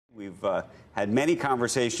We've had many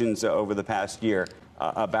conversations over the past year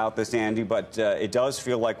about this, Andy, but it does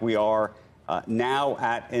feel like we are now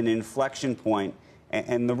at an inflection point.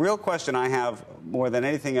 And the real question I have more than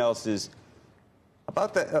anything else is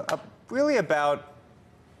about really about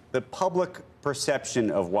the public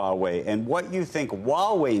perception of Huawei and what you think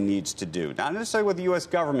Huawei needs to do, not necessarily what the U.S.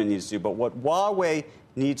 government needs to do, but what Huawei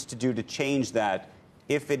needs to do to change that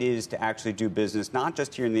if it is to actually do business, not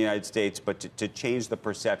just here in the United States, but to change the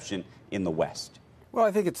perception in the West. Well,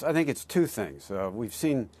 I think it's two things. We've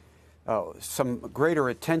seen some greater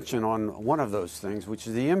attention on one of those things, which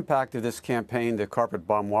is the impact of this campaign to carpet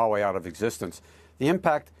bomb Huawei out of existence, the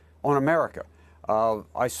impact on America.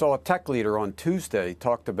 I saw a tech leader on Tuesday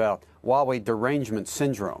talked about Huawei derangement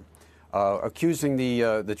syndrome, accusing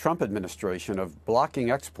the Trump administration of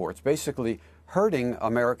blocking exports, basically hurting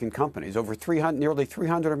American companies. Nearly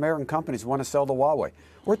 300 American companies want to sell to Huawei.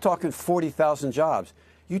 We're talking 40,000 jobs.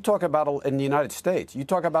 You talk about in the United States, you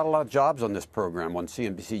talk about a lot of jobs on this program on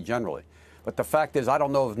CNBC generally. But the fact is, I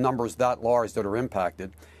don't know of numbers that large that are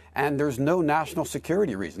impacted. And there's no national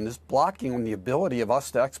security reason. This blocking the ability of us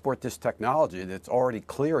to export this technology that's already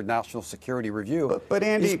cleared national security review but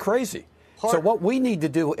Andy, is crazy. So what we need to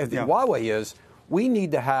do at Huawei is we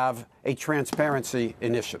need to have a transparency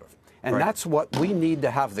initiative. And that's what we need to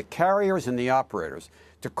have the carriers and the operators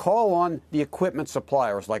to call on the equipment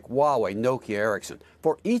suppliers like Huawei, Nokia, Ericsson,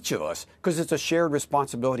 for each of us, because it's a shared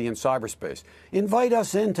responsibility in cyberspace. Invite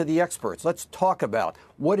us into the experts. Let's talk about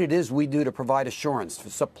what it is we do to provide assurance,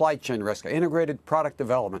 supply chain risk, integrated product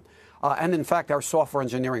development, and in fact, our software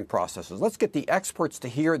engineering processes. Let's get the experts to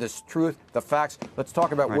hear this truth, the facts. Let's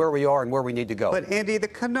talk about where we are and where we need to go. But Andy, the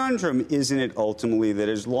conundrum, isn't it ultimately that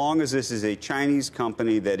as long as this is a Chinese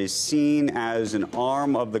company that is seen as an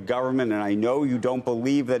arm of the government, and I know you don't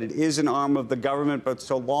believe that it is an arm of the government, but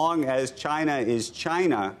so long as China is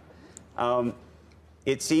China,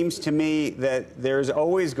 it seems to me that there's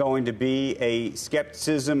always going to be a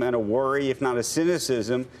skepticism and a worry, if not a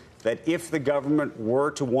cynicism, that if the government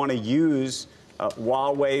were to want to use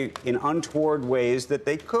Huawei in untoward ways, that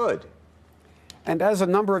they could. And as a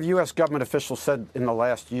number of U.S. government officials said in the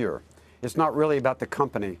last year, it's not really about the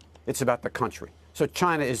company, it's about the country. So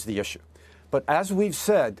China is the issue. But as we've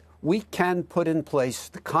said, we can put in place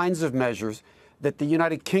the kinds of measures that the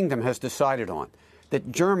United Kingdom has decided on,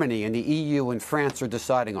 that Germany and the EU and France are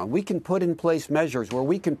deciding on. We can put in place measures where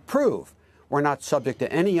we can prove we're not subject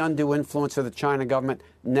to any undue influence of the China government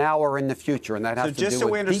now or in the future, and that has to do with... So just so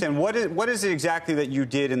we understand, what is it exactly that you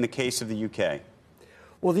did in the case of the UK?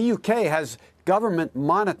 Well, the UK has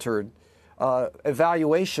government-monitored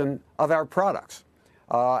evaluation of our products.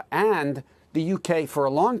 And the UK, for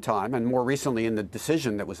a long time, and more recently in the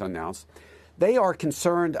decision that was announced, they are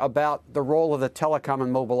concerned about the role of the telecom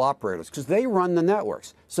and mobile operators because they run the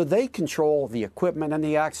networks. So they control the equipment and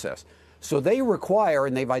the access. So they require,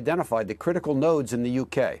 and they've identified the critical nodes in the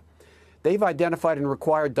UK. They've identified and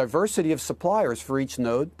required diversity of suppliers for each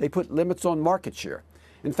node. They put limits on market share.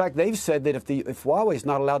 In fact, they've said that if Huawei is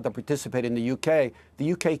not allowed to participate in the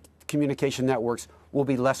UK communication networks will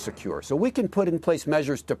be less secure. So we can put in place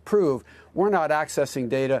measures to prove we're not accessing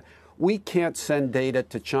data. We can't send data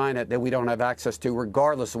to China that we don't have access to,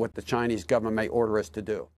 regardless of what the Chinese government may order us to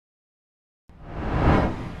do.